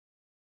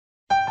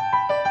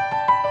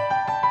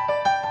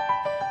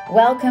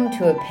Welcome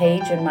to A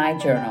Page in My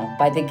Journal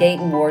by the Gate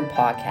and Ward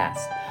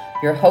podcast.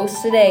 Your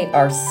hosts today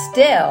are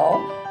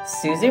still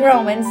Susie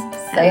Romans,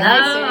 say Hello.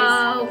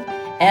 hi, Susie,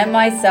 and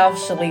myself,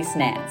 Shalise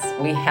Nance.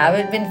 We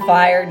haven't been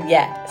fired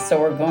yet,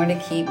 so we're going to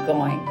keep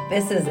going.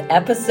 This is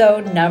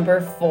episode number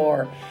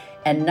 4,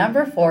 and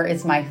number 4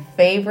 is my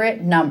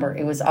favorite number.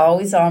 It was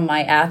always on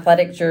my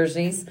athletic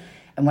jerseys,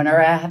 and whenever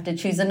I have to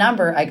choose a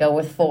number, I go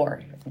with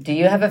 4. Do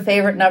you have a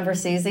favorite number,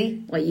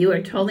 Susie? Well, you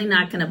are totally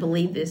not going to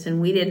believe this, and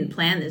we didn't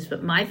plan this,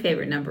 but my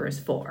favorite number is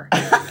 4.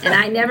 And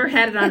I never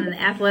had it on an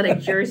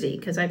athletic jersey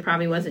because I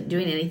probably wasn't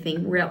doing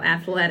anything real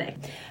athletic.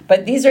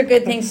 But these are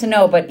good things to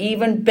know. But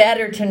even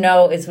better to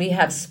know is we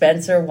have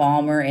Spencer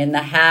Walmer in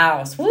the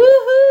house.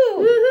 Woohoo!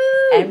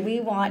 Woohoo! And we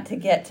want to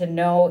get to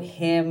know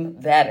him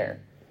better.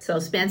 So,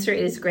 Spencer,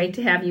 it is great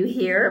to have you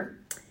here.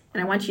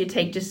 And I want you to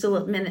take just a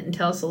little minute and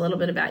tell us a little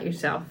bit about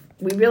yourself.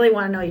 We really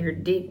want to know your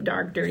deep,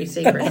 dark, dirty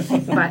secrets,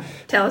 but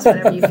tell us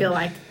whatever you feel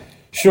like.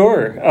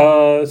 Sure.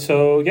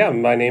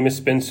 My name is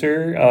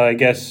Spencer. I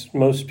guess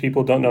most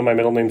people don't know my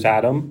middle name's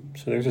Adam,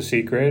 so there's a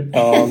secret.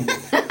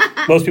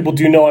 Most people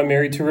do know I'm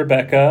married to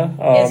Rebecca.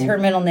 Is her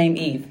middle name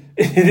Eve?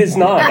 It is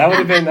not. That would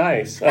have been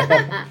nice.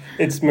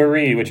 It's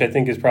Marie, which I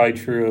think is probably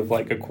true of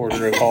like a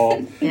quarter of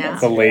all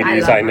the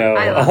ladies I know.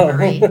 I love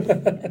Marie.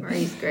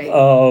 Marie's great.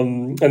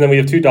 And then we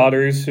have 2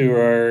 daughters who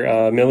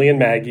are Millie and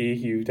Maggie.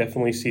 You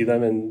definitely see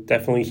them and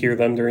definitely hear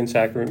them during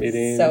sacrament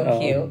meeting. So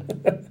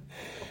cute.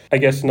 I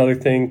guess another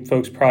thing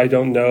folks probably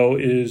don't know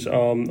is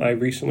I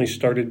recently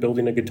started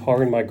building a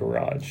guitar in my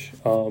garage.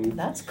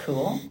 That's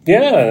cool.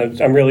 Yeah,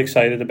 I'm really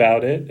excited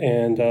about it,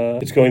 and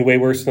it's going way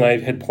worse than I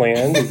had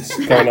planned. It's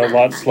going a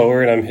lot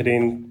slower, and I'm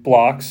hitting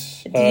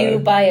blocks. Do you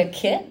buy a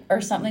kit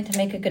or something to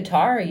make a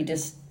guitar, or you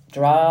just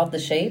draw out the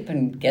shape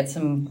and get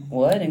some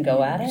wood and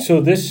go at it? So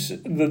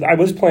I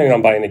was planning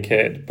on buying a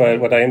kit,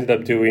 but what I ended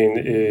up doing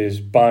is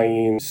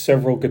buying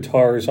several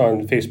guitars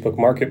on Facebook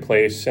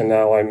Marketplace, and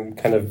now I'm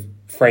kind of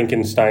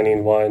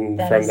Frankensteining one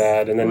from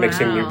that and then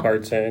mixing new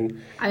parts in.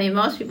 I mean,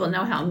 most people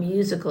know how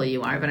musical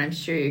you are, but I'm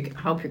sure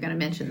hope you're going to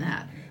mention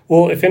that.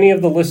 Well, if any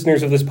of the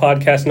listeners of this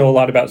podcast know a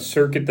lot about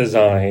circuit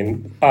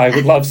design, I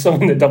would love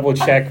someone to double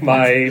check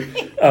my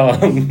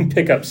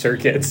pickup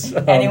circuits.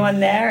 Anyone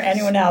there?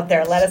 Anyone out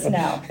there? Let us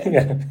know.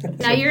 Yeah.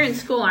 Now, you're in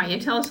school, aren't you?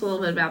 Tell us a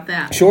little bit about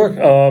that. Sure.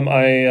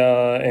 I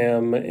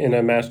am in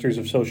a Master's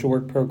of Social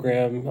Work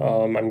program.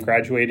 I'm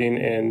graduating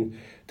in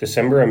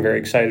December. I'm very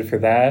excited for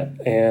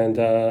that. And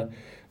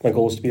my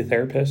goal is to be a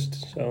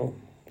therapist. So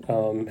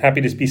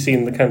happy to be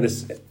seeing the kind of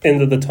this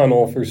end of the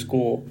tunnel for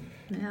school.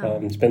 Yeah.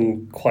 It's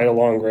been quite a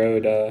long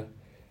road.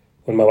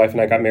 When my wife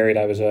and I got married,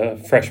 I was a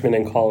freshman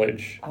in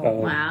college.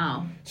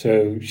 Wow.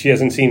 So she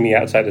hasn't seen me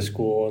outside of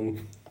school.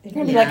 And You're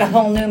going to be like a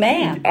whole new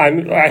man.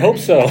 I hope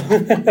so.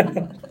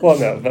 Well,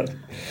 no, but...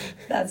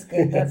 That's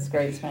good. That's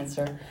great,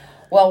 Spencer.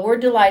 Well, we're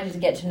delighted to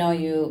get to know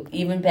you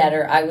even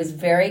better. I was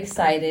very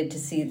excited to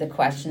see the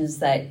questions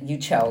that you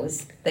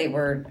chose. They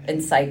were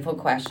insightful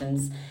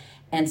questions.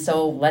 And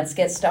so let's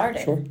get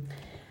started. Sure.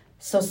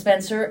 So,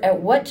 Spencer, at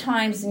what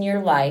times in your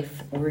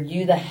life were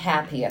you the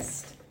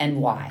happiest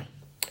and why?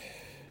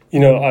 You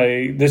know,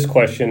 this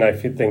question I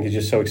think is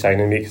just so exciting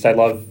to me because I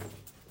love...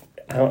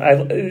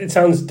 it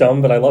sounds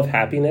dumb, but I love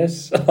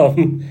happiness.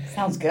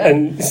 Sounds good.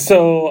 And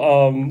so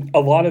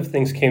a lot of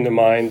things came to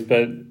mind,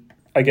 but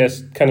I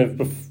guess kind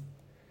of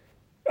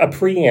a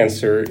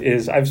pre-answer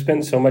is I've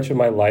spent so much of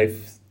my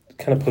life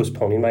kind of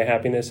postponing my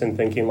happiness and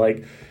thinking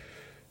like,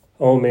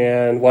 oh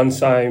man,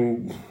 once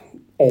I'm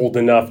old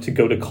enough to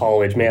go to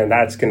college, man,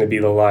 that's going to be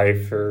the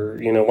life. Or,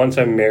 you know, once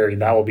I'm married,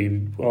 that will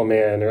be, oh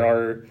man.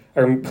 Or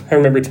I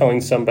remember telling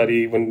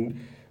somebody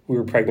when we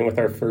were pregnant with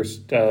our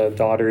first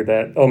daughter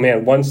that, oh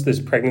man, once this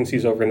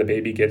pregnancy's over and the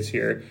baby gets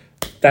here,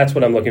 that's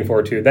what I'm looking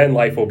forward to. Then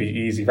life will be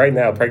easy. Right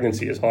now,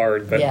 pregnancy is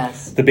hard, but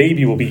the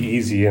baby will be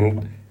easy.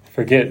 And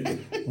forget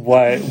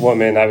what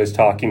woman I was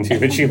talking to,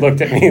 but she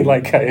looked at me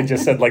like I had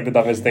just said like the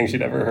dumbest thing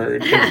she'd ever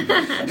heard.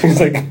 She was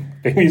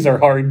like, babies are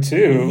hard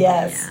too.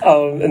 Yes.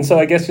 And so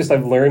I guess just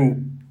I've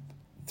learned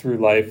through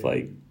life,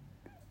 like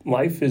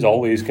life is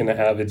always going to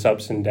have its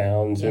ups and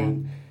downs. Yeah.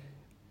 And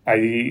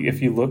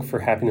if you look for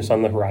happiness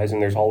on the horizon,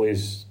 there's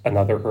always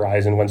another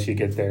horizon once you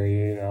get there.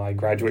 You know, I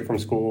graduate from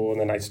school and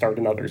then I start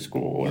another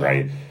school,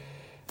 right?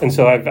 And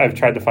so I've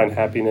tried to find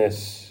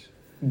happiness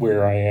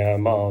where I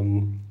am.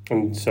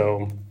 And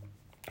so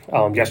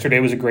yesterday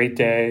was a great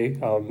day.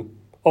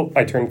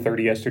 I turned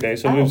 30 yesterday,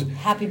 so it was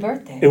happy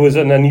birthday. It was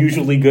an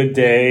unusually good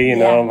day. You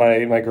know,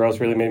 my girls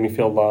really made me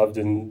feel loved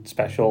and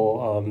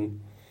special.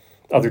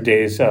 Other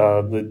days,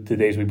 the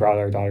days we brought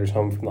our daughters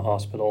home from the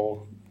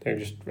hospital, they're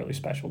just really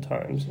special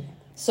times.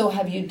 So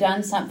have you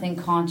done something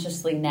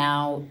consciously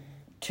now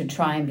to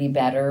try and be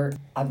better,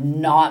 of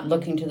not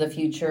looking to the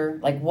future?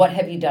 Like, what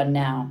have you done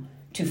now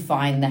to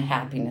find the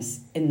happiness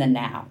in the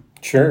now?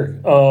 Sure.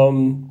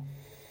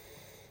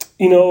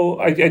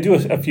 I do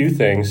a few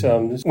things.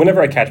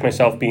 Whenever I catch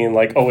myself being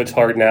like, oh, it's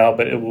hard now,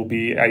 but it will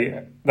be,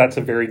 that's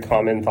a very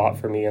common thought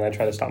for me, and I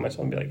try to stop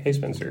myself and be like, hey,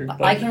 Spencer.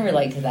 I can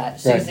relate to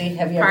that. Susie,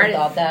 have you ever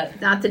thought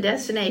that? Not the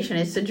destination,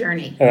 it's the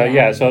journey.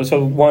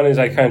 So one is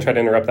I kind of try to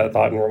interrupt that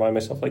thought and remind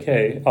myself, like,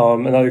 hey.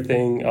 Another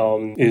thing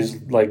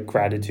is, like,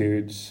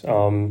 gratitudes.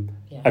 I'm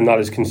not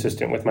as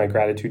consistent with my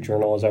gratitude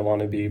journal as I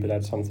want to be, but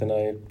that's something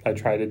I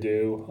try to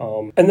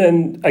do. And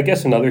then I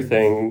guess another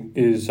thing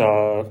is...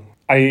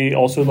 I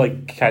also,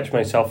 like, catch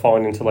myself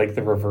falling into, like,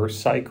 the reverse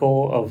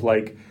cycle of,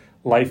 like,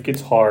 life gets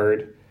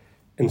hard,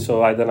 and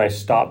so I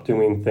stop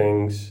doing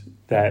things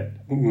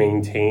that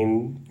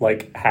maintain,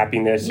 like,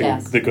 happiness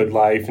and the good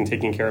life and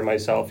taking care of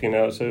myself,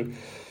 So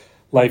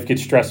life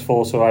gets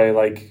stressful, so I,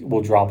 like,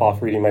 will drop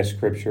off reading my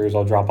scriptures,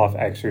 I'll drop off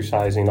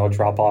exercising, I'll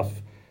drop off,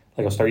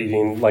 like, I'll start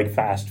eating, like,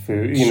 fast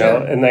food, you know?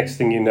 And next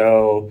thing you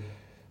know,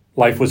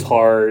 life was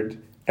hard.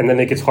 And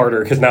then it gets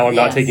harder because now I'm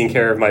not taking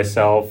care of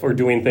myself or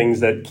doing things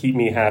that keep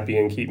me happy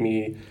and keep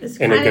me in a good place. It's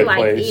kind of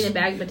like eating a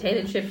bag of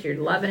potato chips. You're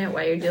loving it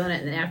while you're doing it,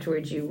 and then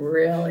afterwards you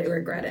really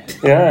regret it.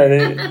 Yeah,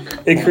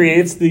 and it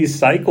creates these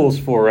cycles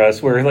for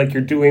us where, like,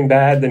 you're doing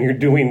bad, then you're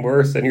doing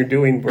worse, and you're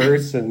doing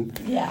worse. And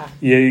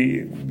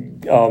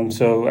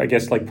so I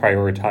guess, like,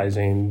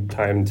 prioritizing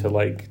time to,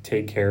 like,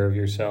 take care of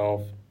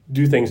yourself,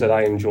 do things that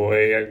I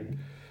enjoy.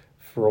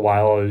 For a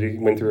while, I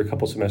went through a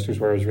couple semesters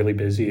where I was really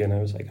busy, and I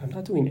was like, I'm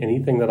not doing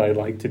anything that I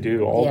like to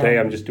do all day.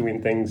 I'm just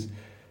doing things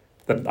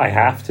that I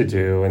have to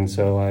do. And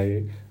so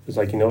I was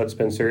like, you know what,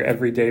 Spencer,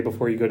 every day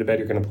before you go to bed,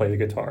 you're going to play the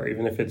guitar.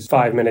 Even if it's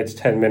 5 minutes,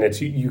 10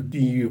 minutes,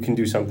 you can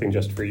do something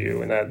just for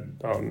you. And that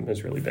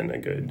has really been a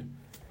good...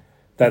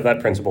 That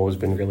principle has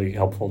been really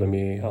helpful to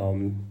me.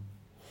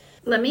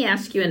 Let me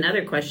ask you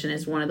another question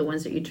as one of the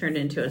ones that you turned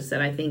into us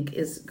that I think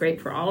is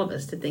great for all of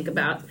us to think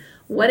about.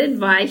 What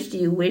advice do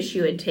you wish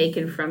you had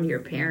taken from your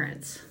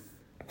parents?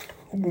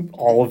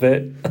 All of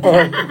it.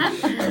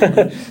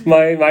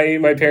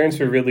 My parents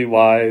were really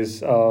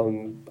wise.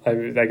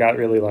 I got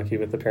really lucky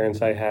with the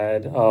parents I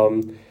had.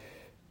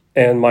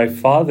 And my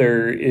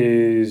father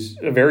is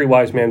a very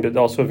wise man, but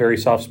also a very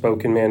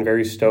soft-spoken man,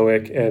 very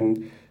stoic,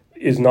 and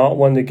is not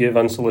one to give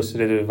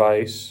unsolicited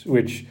advice,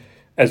 which...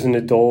 As an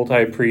adult, I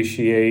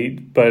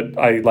appreciate, but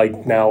I,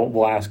 like, now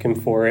will ask him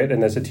for it.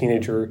 And as a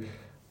teenager,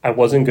 I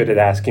wasn't good at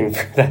asking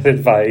for that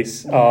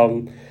advice.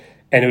 And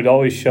it would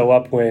always show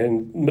up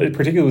when,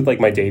 particularly with, like,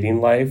 my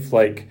dating life,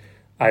 like,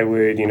 I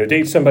would,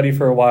 date somebody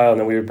for a while, and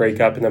then we would break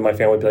up, and then my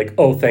family would be like,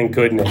 oh, thank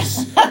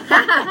goodness.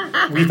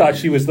 We thought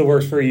she was the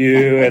worst for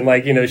you, and,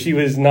 like, she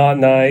was not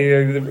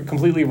nice,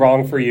 completely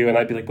wrong for you. And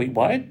I'd be like, wait,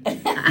 what?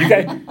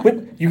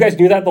 You guys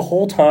knew that the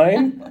whole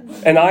time?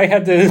 And I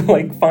had to,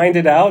 like, find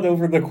it out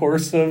over the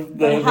course of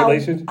the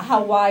relationship.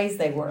 How wise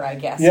they were, I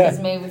guess. Because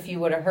maybe if you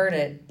would have heard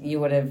it, you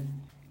would have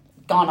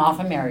gone off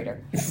and married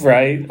her.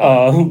 Right.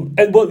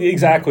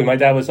 Exactly. My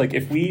dad was like,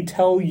 if we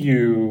tell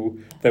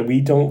you that we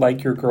don't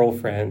like your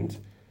girlfriend,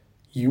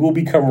 you will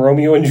become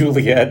Romeo and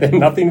Juliet, and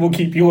nothing will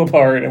keep you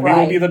apart, and we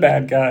will be the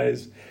bad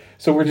guys.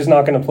 So we're just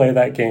not going to play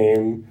that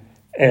game,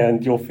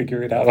 and you'll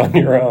figure it out on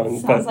your own.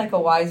 Sounds like a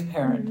wise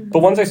parent. But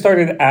once I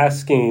started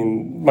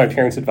asking my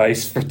parents'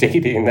 advice for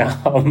dating,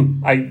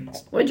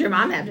 What'd your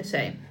mom have to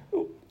say?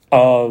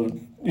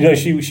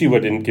 She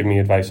wouldn't give me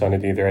advice on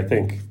it either. I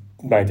think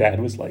my dad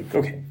was like,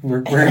 okay,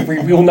 we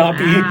will not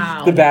be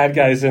the bad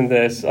guys in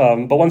this.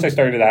 But once I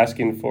started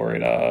asking for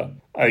it,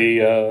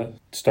 I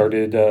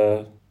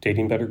started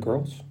dating better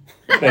girls.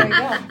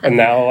 And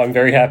now I'm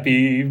very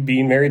happy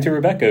being married to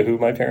Rebecca, who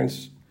my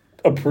parents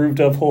approved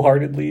of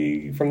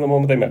wholeheartedly from the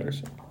moment they met her.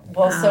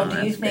 So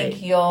do you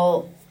think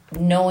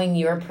knowing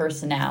your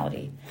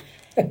personality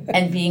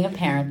and being a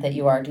parent that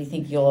you are, do you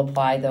think you'll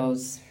apply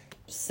those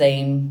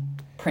same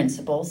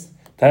principles?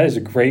 That is a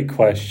great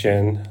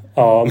question.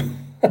 I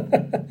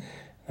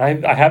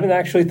haven't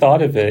actually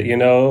thought of it.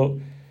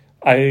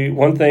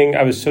 One thing,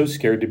 I was so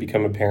scared to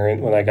become a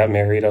parent when I got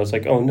married. I was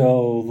like, oh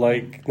no,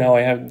 like now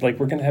I have, like,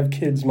 we're going to have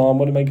kids, Mom.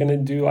 What am I going to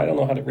do? I don't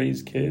know how to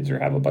raise kids or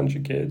have a bunch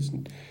of kids.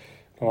 And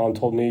my mom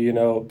told me,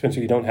 Spencer,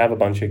 you don't have a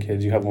bunch of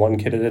kids. You have one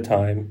kid at a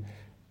time.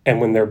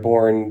 And when they're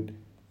born,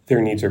 their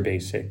needs are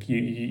basic.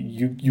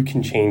 You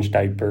can change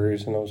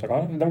diapers. And I was like,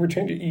 I've never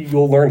changed it.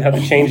 You'll learn how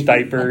to change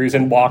diapers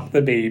and walk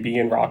the baby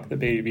and rock the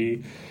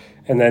baby.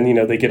 And then,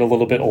 they get a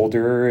little bit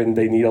older and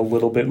they need a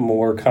little bit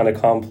more kind of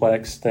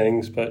complex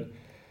things. But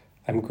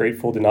I'm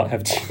grateful to not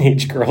have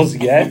teenage girls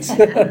yet.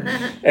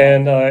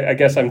 And I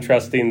guess I'm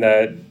trusting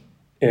that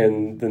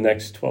in the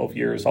next 12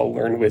 years, I'll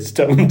learn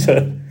wisdom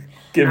to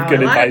give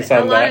good advice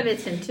on that. A lot of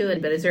it's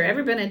intuitive, but has there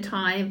ever been a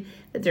time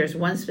that there's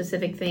one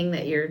specific thing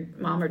that your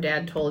mom or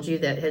dad told you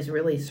that has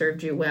really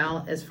served you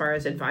well as far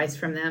as advice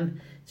from them?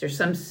 Is there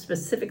some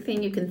specific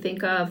thing you can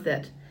think of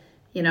that,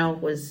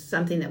 was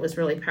something that was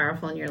really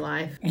powerful in your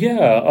life?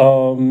 Yeah.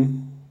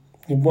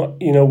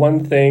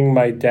 One thing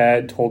my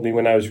dad told me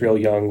when I was real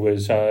young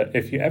was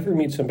if you ever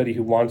meet somebody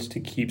who wants to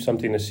keep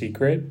something a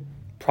secret,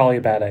 probably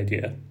a bad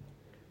idea.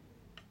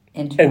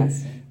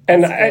 Interesting.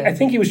 And I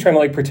think he was trying to,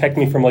 like, protect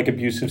me from, like,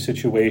 abusive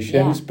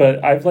situations,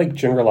 but I've, like,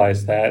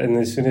 generalized that. And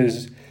as soon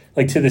as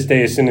like to this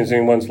day, as soon as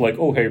anyone's like,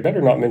 oh, hey,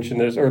 better not mention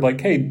this, or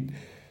like, hey,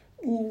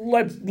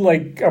 let's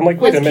like, I'm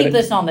like, wait a minute. Let's keep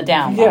this on the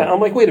down low. Yeah, I'm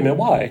like, wait a minute,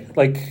 why?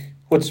 Like,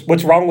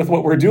 what's wrong with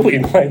what we're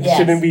doing? Like,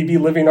 shouldn't we be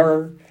living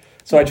our...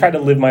 So I try to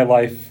live my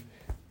life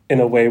in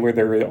a way where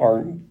there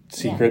aren't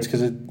secrets,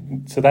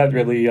 so that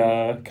really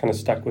kind of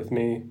stuck with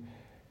me.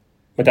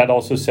 My dad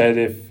also said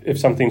if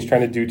something's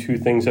trying to do two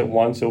things at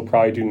once, it'll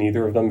probably do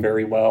neither of them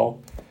very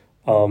well.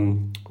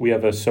 We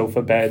have a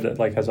sofa bed that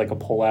like has like a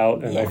pull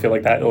out, and I feel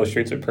like that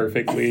illustrates it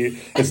perfectly.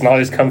 It's not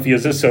as comfy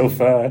as a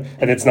sofa,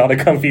 and it's not a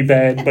comfy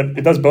bed, but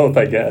it does both,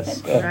 I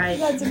guess. Right.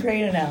 That's a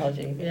great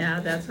analogy. Yeah,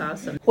 that's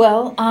awesome.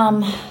 Well,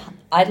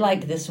 I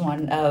like this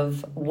one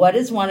of what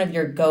is one of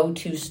your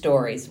go-to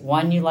stories,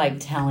 one you like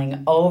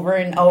telling over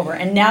and over,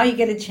 and now you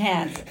get a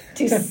chance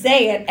to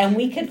say it, and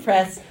we could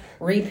press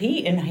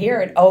repeat and hear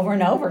it over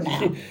and over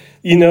now.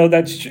 You know,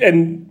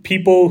 and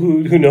people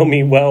who know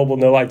me well will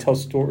know I tell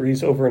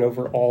stories over and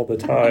over all the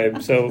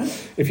time. So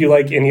if you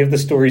like any of the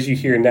stories you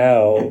hear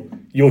now,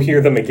 you'll hear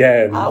them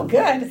again. Oh,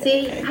 good.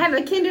 See, I have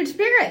a kindred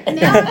spirit.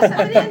 Now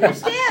somebody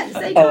understands.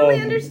 They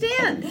totally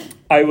understand.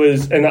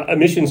 And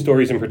mission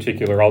stories in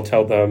particular, I'll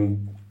tell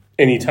them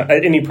anytime,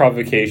 at any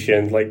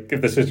provocation. Like if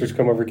the sisters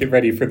come over, get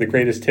ready for the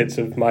greatest hits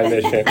of my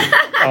mission.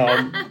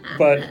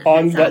 But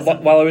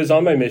awesome. While I was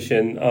on my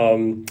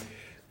mission,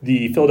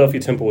 the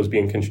Philadelphia Temple was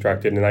being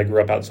constructed, and I grew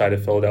up outside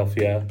of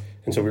Philadelphia,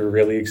 and so we were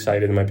really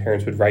excited, and my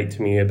parents would write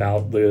to me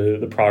about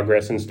the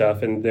progress and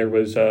stuff, and there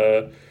was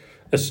a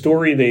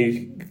story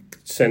they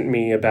sent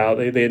me about,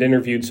 they had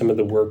interviewed some of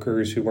the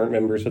workers who weren't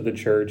members of the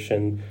church,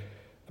 and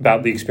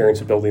about the experience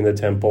of building the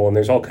temple, and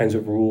there's all kinds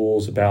of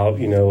rules about,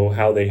 you know,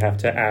 how they have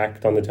to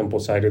act on the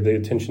temple site, or the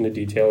attention to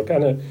detail,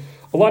 kind of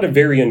a lot of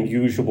very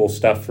unusual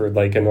stuff for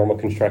like a normal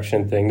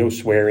construction thing, no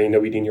swearing,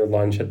 no eating your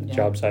lunch at the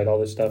job site, all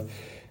this stuff.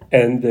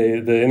 And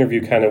the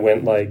interview kind of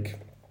went like,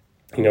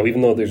 you know,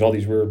 even though there's all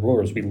these weird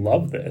rules, we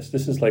love this.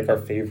 This is like our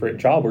favorite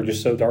job. We're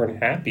just so darn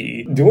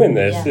happy doing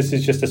this. Yeah. This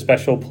is just a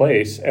special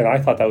place. And I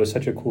thought that was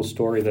such a cool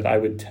story that I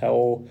would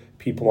tell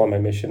people on my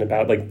mission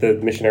about, like the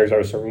missionaries I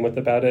was serving with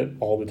about it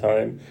all the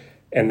time.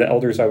 And the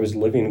elders I was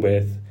living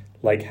with,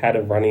 like, had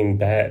a running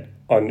bet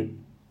on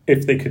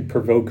if they could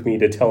provoke me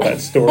to tell that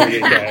story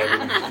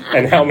again,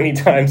 and how many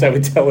times I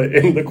would tell it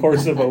in the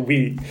course of a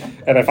week.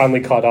 And I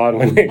finally caught on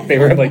when they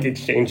were like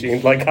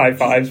exchanging like high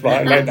fives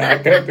behind my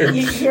back.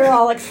 You're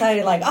all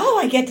excited, like, oh,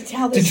 I get to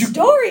tell this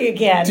story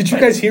again. Did you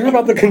guys hear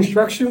about the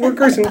construction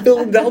workers in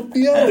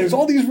Philadelphia? There's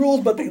all these rules,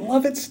 but they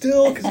love it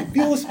still because you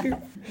feel the spirit.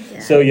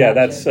 Yeah, so yeah,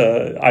 that's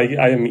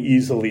I am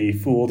easily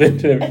fooled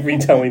into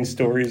retelling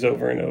stories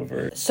over and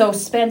over. So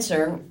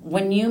Spencer,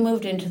 when you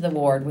moved into the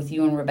ward with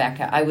you and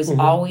Rebecca, I was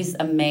always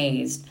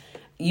amazed.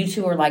 You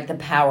two are like the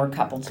power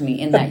couple to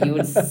me in that you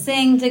would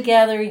sing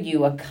together,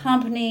 you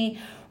accompany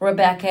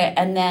Rebecca,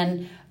 and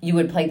then you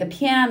would play the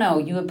piano,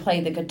 you would play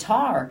the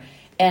guitar.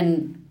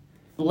 And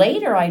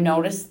later I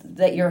noticed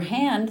that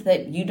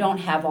that you don't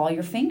have all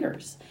your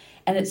fingers.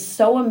 And it's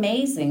so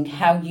amazing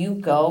how you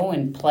go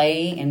and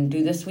play and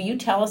do this. Will you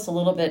tell us a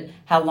little bit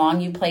how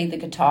long you played the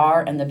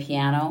guitar and the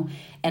piano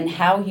and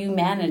how you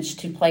managed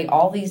to play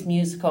all these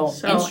musical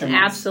instruments?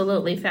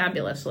 Absolutely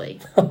fabulously.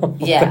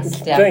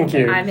 Yes, definitely. Thank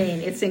you. I mean,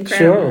 it's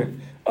incredible.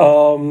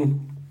 Sure.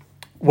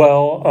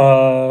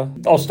 Well,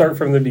 I'll start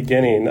from the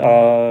beginning.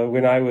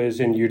 When I was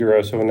in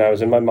utero, so when I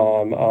was in my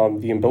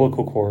mom, the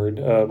umbilical cord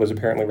was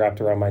apparently wrapped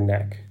around my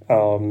neck.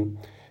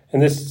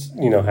 And this,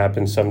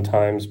 happens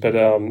sometimes, but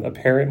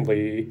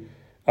apparently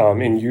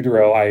in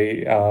utero,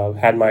 I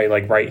had my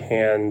right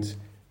hand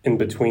in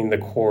between the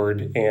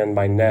cord and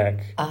my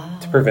neck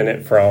to prevent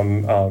it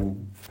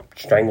from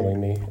strangling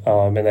me.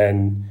 And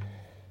then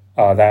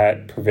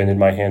that prevented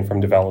my hand from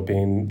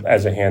developing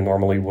as a hand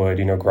normally would,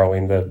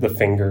 growing the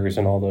fingers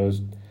and all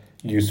those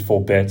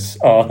useful bits.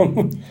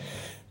 And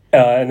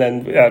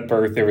then at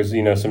birth, there was,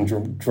 some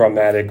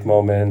dramatic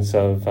moments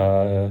of...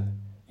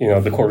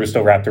 the cord was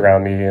still wrapped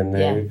around me, and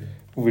they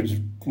was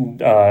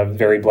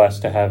very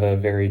blessed to have a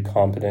very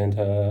competent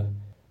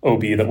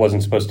OB that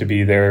wasn't supposed to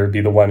be there, be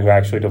the one who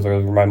actually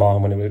delivered my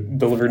mom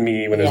delivered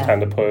me when it was time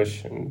to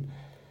push. And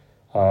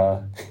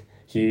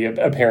he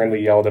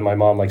apparently yelled at my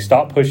mom, like,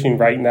 "Stop pushing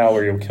right now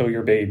or you'll kill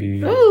your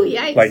baby." Oh,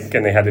 yikes.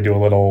 And they had to do a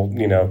little,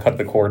 cut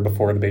the cord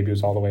before the baby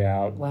was all the way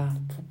out. Wow.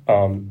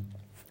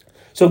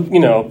 So,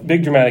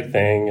 big dramatic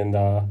thing. And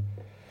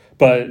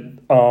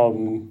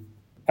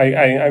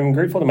I'm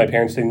grateful to my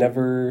parents. They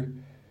never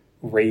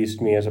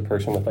raised me as a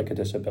person with a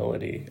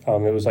disability.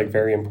 It was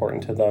very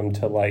important to them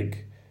to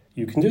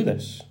you can do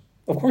this.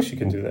 Of course you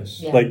can do this.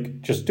 Yeah.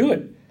 Just do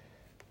it.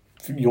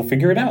 You'll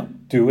figure it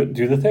out. Do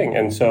the thing.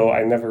 And so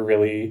I never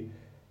really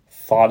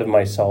thought of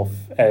myself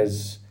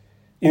as,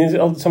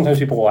 sometimes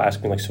people will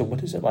ask me so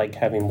what is it like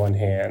having one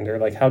hand, or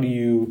how do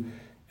you,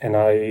 and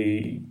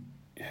I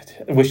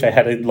wish I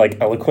had a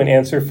eloquent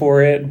answer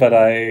for it, but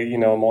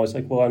I'm always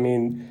well,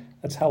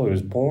 that's how I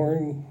was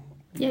born.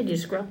 Yeah, you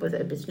just grew up with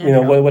it. It's you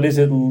know, what is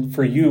it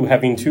for you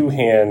having 2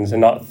 hands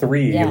and not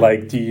 3? Yeah.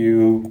 Like, do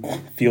you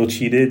feel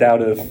cheated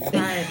out of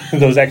Right.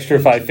 those extra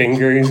 5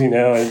 fingers, you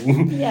know,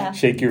 and Yeah.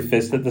 shake your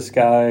fist at the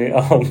sky,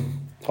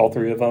 all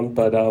 3 of them.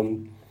 But,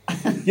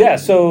 yeah,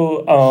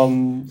 so...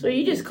 So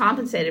you just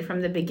compensated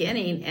from the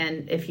beginning,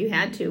 and if you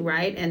had to,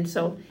 right? And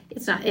so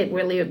it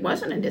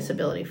wasn't a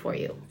disability for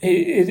you.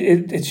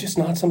 It's just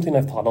not something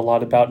I've thought a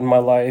lot about in my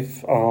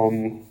life.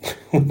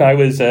 When I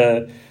was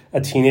a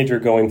teenager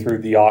going through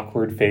the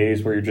awkward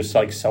phase where you're just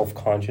like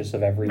self-conscious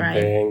of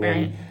everything.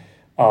 Right.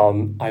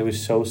 And, I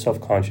was so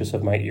self-conscious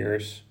of my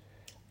ears.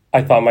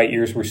 I thought my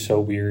ears were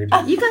so weird.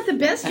 You got the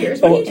best ears.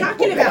 What are you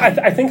talking about?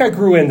 I think I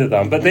grew into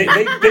them, but they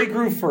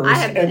grew first. I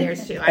have good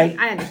ears too.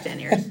 I understand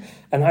ears.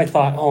 And I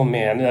thought, oh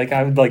man, like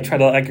I would like try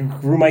to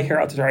like grew my hair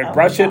out to try to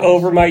brush my it gosh.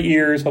 over my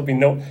ears, hoping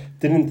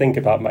didn't think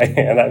about my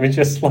hand. I was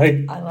just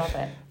like, I love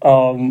it.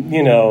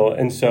 you know,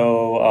 and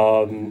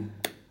so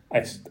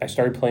I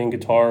started playing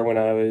guitar when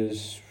I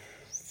was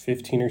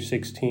 15 or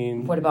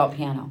 16. What about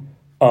piano?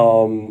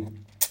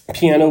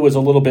 Piano was a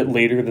little bit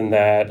later than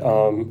that.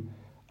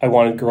 I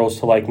wanted girls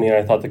to like me, and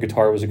I thought the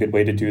guitar was a good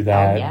way to do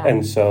that. Oh, yeah.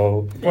 And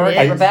so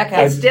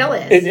Rebecca. It still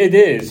is. it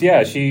is.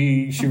 Yeah,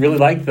 she really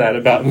liked that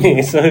about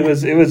me. So it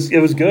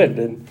was good,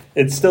 and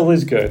it still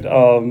is good.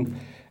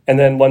 And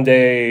then one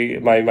day,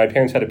 my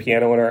parents had a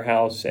piano in our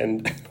house,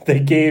 and they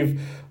gave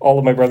all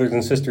of my brothers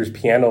and sisters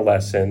piano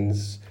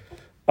lessons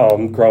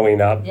growing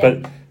up. Yeah.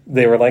 But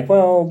they were like,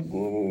 well,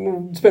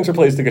 Spencer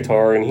plays the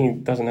guitar, and he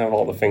doesn't have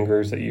all the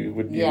fingers that you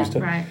would use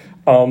to. Right.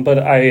 But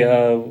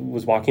I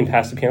was walking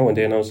past the piano one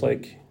day, and I was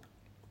like,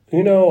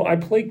 you know, I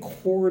play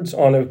chords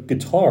on a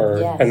guitar,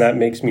 Yes. and that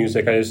makes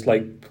music. I just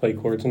like play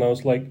chords, and I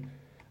was like,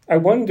 I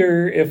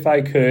wonder if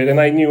I could.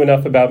 And I knew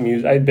enough about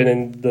music. I'd been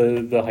in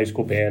the high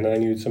school band, and I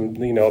knew some,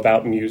 you know,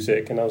 about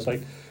music. And I was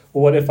like,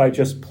 well, what if I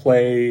just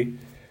play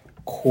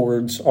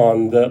chords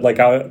on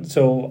the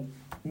so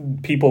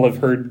people have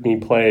heard me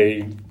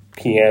play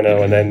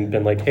piano, and then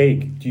been like, hey,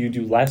 do you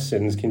do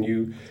lessons? Can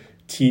you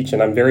teach?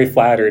 And I'm very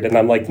flattered, and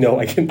I'm like, no,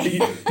 I can.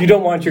 You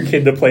don't want your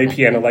kid to play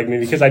piano like me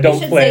because I don't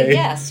You should play. say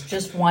yes,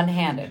 just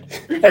one-handed.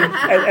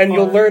 And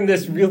you'll learn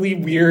this really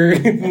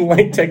weird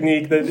like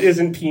technique that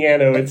isn't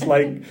piano. It's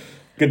like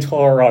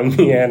guitar on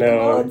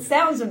piano. Well, it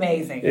sounds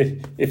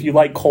amazing. If you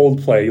like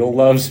Coldplay, you'll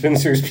love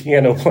Spencer's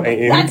piano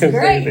playing. That's because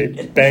great.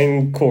 They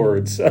bang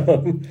chords.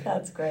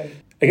 That's great.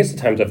 I guess the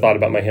times I've thought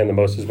about my hand the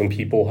most is when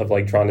people have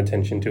like drawn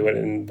attention to it.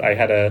 And I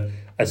had a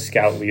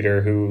scout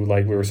leader who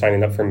like we were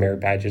signing up for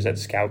merit badges at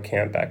scout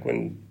camp back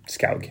when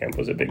scout camp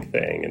was a big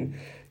thing. And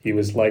he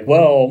was like,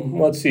 well,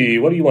 let's see,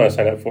 what do you want to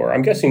sign up for?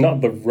 I'm guessing not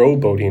the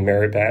rowboating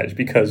merit badge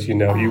because, you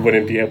know, you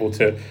wouldn't be able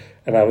to.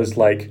 And I was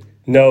like,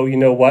 no, you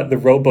know what? The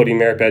rowboating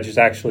merit badge is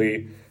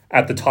actually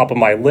at the top of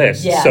my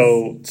list. Yes.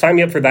 So sign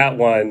me up for that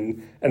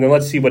one. And then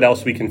let's see what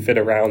else we can fit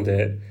around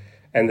it.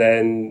 And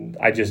then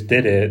I just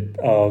did it.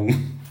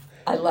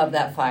 I love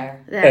that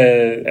fire.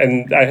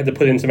 And I had to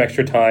put in some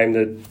extra time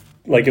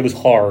it was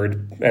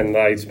hard, and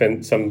I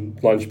spent some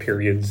lunch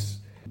periods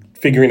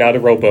figuring out a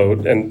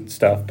rowboat and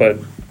stuff, but,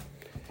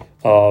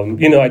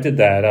 you know, I did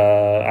that.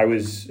 I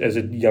was, as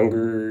a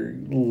younger,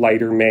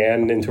 lighter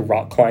man, into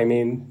rock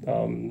climbing,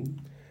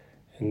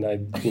 and I,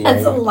 you know...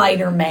 That's a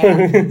lighter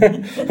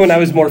man. when I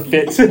was more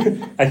fit.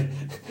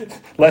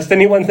 Lest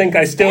anyone think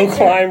I still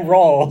climb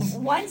walls.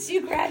 Once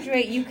you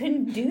graduate, you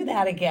can do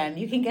that again.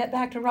 You can get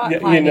back to rock Yeah,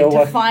 climbing you know to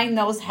what? find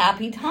those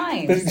happy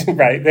times.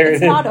 Right, there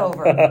It's it is. not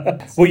over.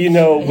 Well, you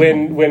know,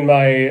 when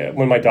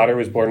my daughter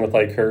was born with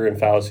like her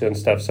infalia and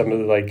stuff, some of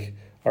the, like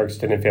our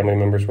extended family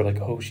members were like,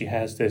 "Oh, she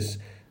has this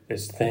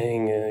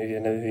thing,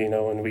 you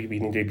know, and we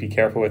need to be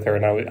careful with her."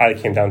 And I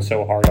came down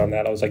so hard on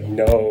that. I was like,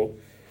 "No,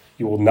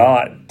 you will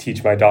not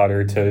teach my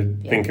daughter to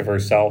think of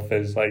herself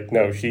as like,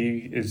 no,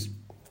 she is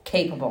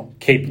Capable.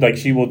 like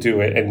she will do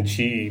it." And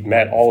she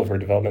met all of her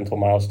developmental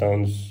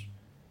milestones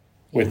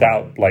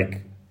without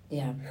like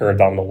Yeah. her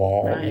abdominal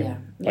wall. Right. Yeah.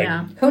 Like,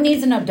 Yeah. Who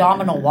needs an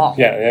abdominal wall?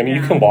 Yeah, I mean,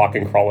 you can walk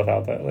and crawl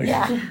without that. Like,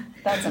 Yeah.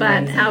 That's But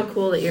amazing. how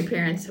cool that your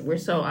parents were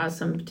so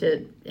awesome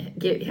to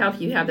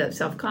help you have that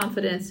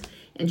self-confidence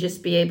and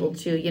just be able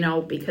to, you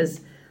know,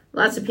 because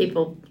lots of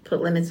people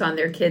put limits on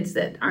their kids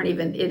that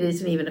it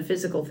isn't even a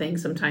physical thing.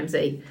 Sometimes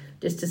they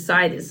just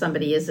decide that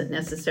somebody isn't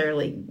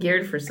necessarily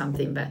geared for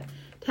something, but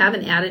to have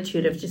an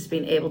attitude of just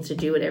being able to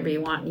do whatever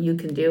you want and you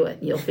can do it,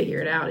 you'll figure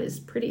it out,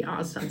 is pretty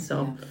awesome.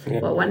 So,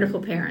 what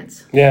wonderful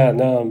parents. yeah,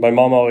 no, my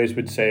mom always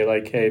would say,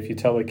 like, hey, if you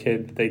tell a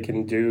kid that they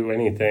can do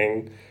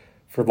anything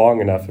for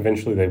long enough,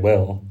 eventually they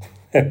will.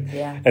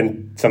 Yeah.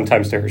 And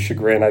sometimes to her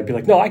chagrin, I'd be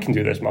like, no, I can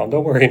do this, Mom,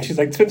 don't worry. And she's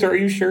like, Spencer, are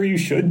you sure you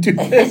should do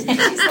this?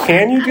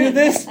 Can you do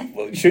this?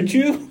 Should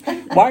you?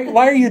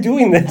 Why are you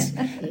doing this?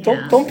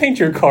 Don't paint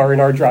your car in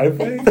our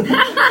driveway.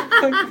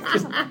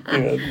 Just, you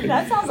know,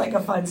 That sounds like a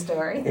fun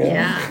story.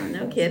 Yeah,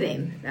 no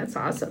kidding. That's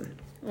awesome.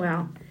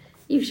 Well,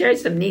 you've shared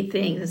some neat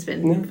things. It's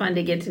been fun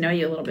to get to know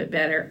you a little bit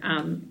better.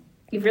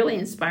 You've really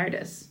inspired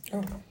us.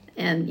 Oh.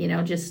 And, you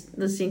know, just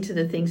listening to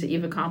the things that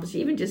you've accomplished,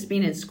 even just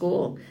being in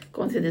school,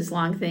 going through this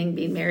long thing,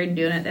 being married and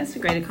doing it, that's a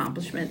great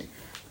accomplishment.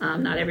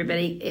 Not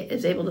everybody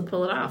is able to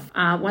pull it off.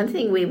 One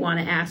thing we want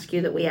to ask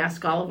you that we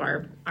ask all of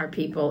our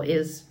people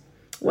is,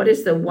 what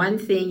is the one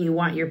thing you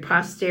want your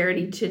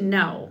posterity to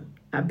know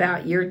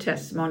about your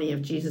testimony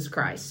of Jesus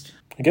Christ?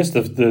 I guess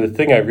the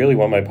thing I really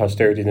want my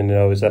posterity to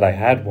know is that I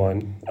had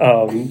one.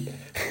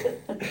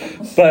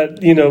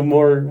 But,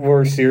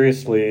 more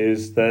seriously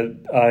is that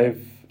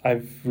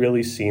I've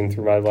really seen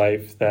through my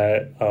life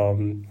that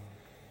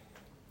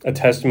a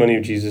testimony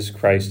of Jesus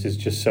Christ is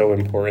just so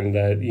important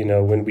that,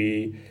 when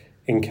we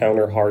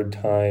encounter hard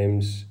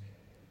times,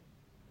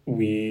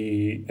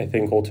 we, I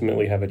think,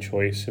 ultimately have a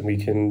choice, and we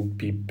can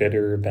be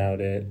bitter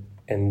about it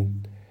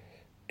and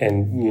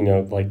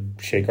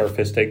shake our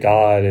fist at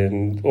God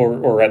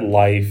or at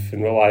life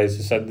and realize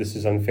this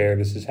is unfair,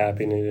 this is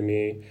happening to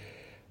me,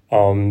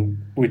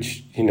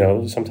 which,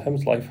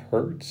 sometimes life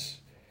hurts.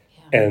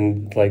 Yeah.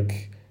 And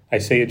I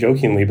say it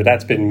jokingly, but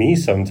that's been me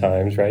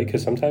sometimes, right?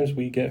 Because sometimes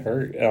we get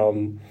hurt.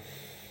 And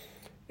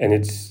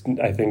it's,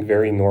 I think,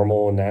 very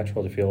normal and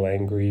natural to feel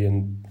angry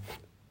and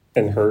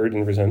hurt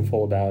and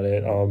resentful about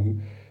it.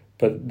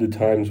 But the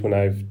times when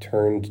I've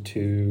turned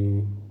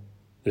to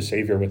the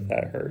Savior with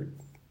that hurt,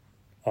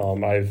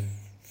 I've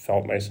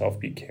felt myself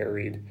be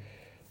carried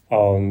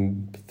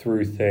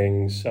through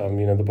things.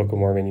 The Book of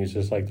Mormon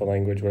uses the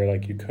language where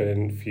you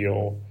couldn't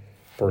feel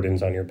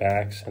burdens on your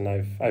backs, and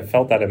I've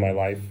felt that in my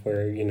life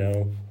where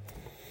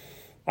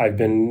I've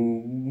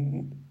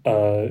been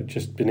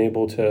just been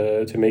able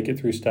to make it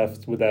through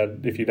stuff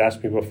without. If you'd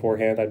asked me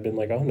beforehand, I'd been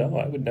like, oh no,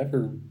 I would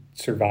never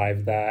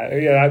survive that.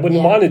 I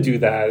wouldn't want to do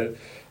that.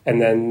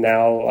 And then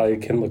now I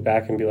can look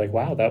back and be like,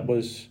 wow,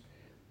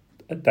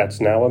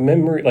 that's now a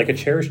memory, a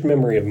cherished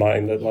memory of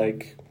mine that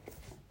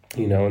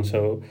and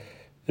so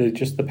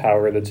just the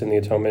power that's in the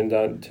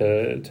atonement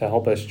to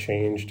help us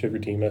change, to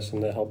redeem us,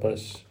 and to help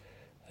us,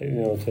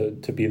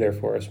 to be there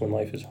for us when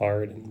life is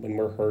hard and when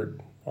we're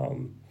hurt,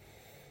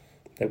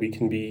 that we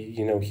can be,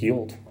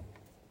 healed.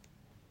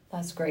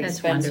 That's great, That's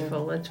Spencer.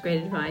 Wonderful. That's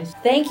great advice.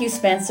 Thank you,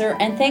 Spencer,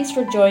 and thanks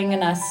for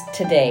joining us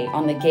today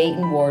on the Gate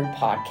and Ward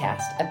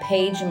podcast, A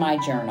Page in My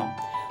Journal.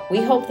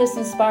 We hope this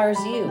inspires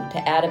you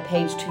to add a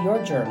page to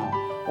your journal,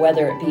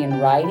 whether it be in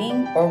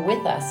writing or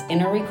with us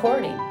in a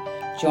recording.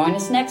 Join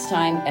us next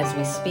time as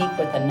we speak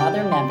with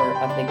another member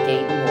of the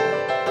Gate and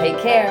Ward.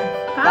 Take care.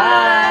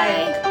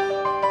 Bye.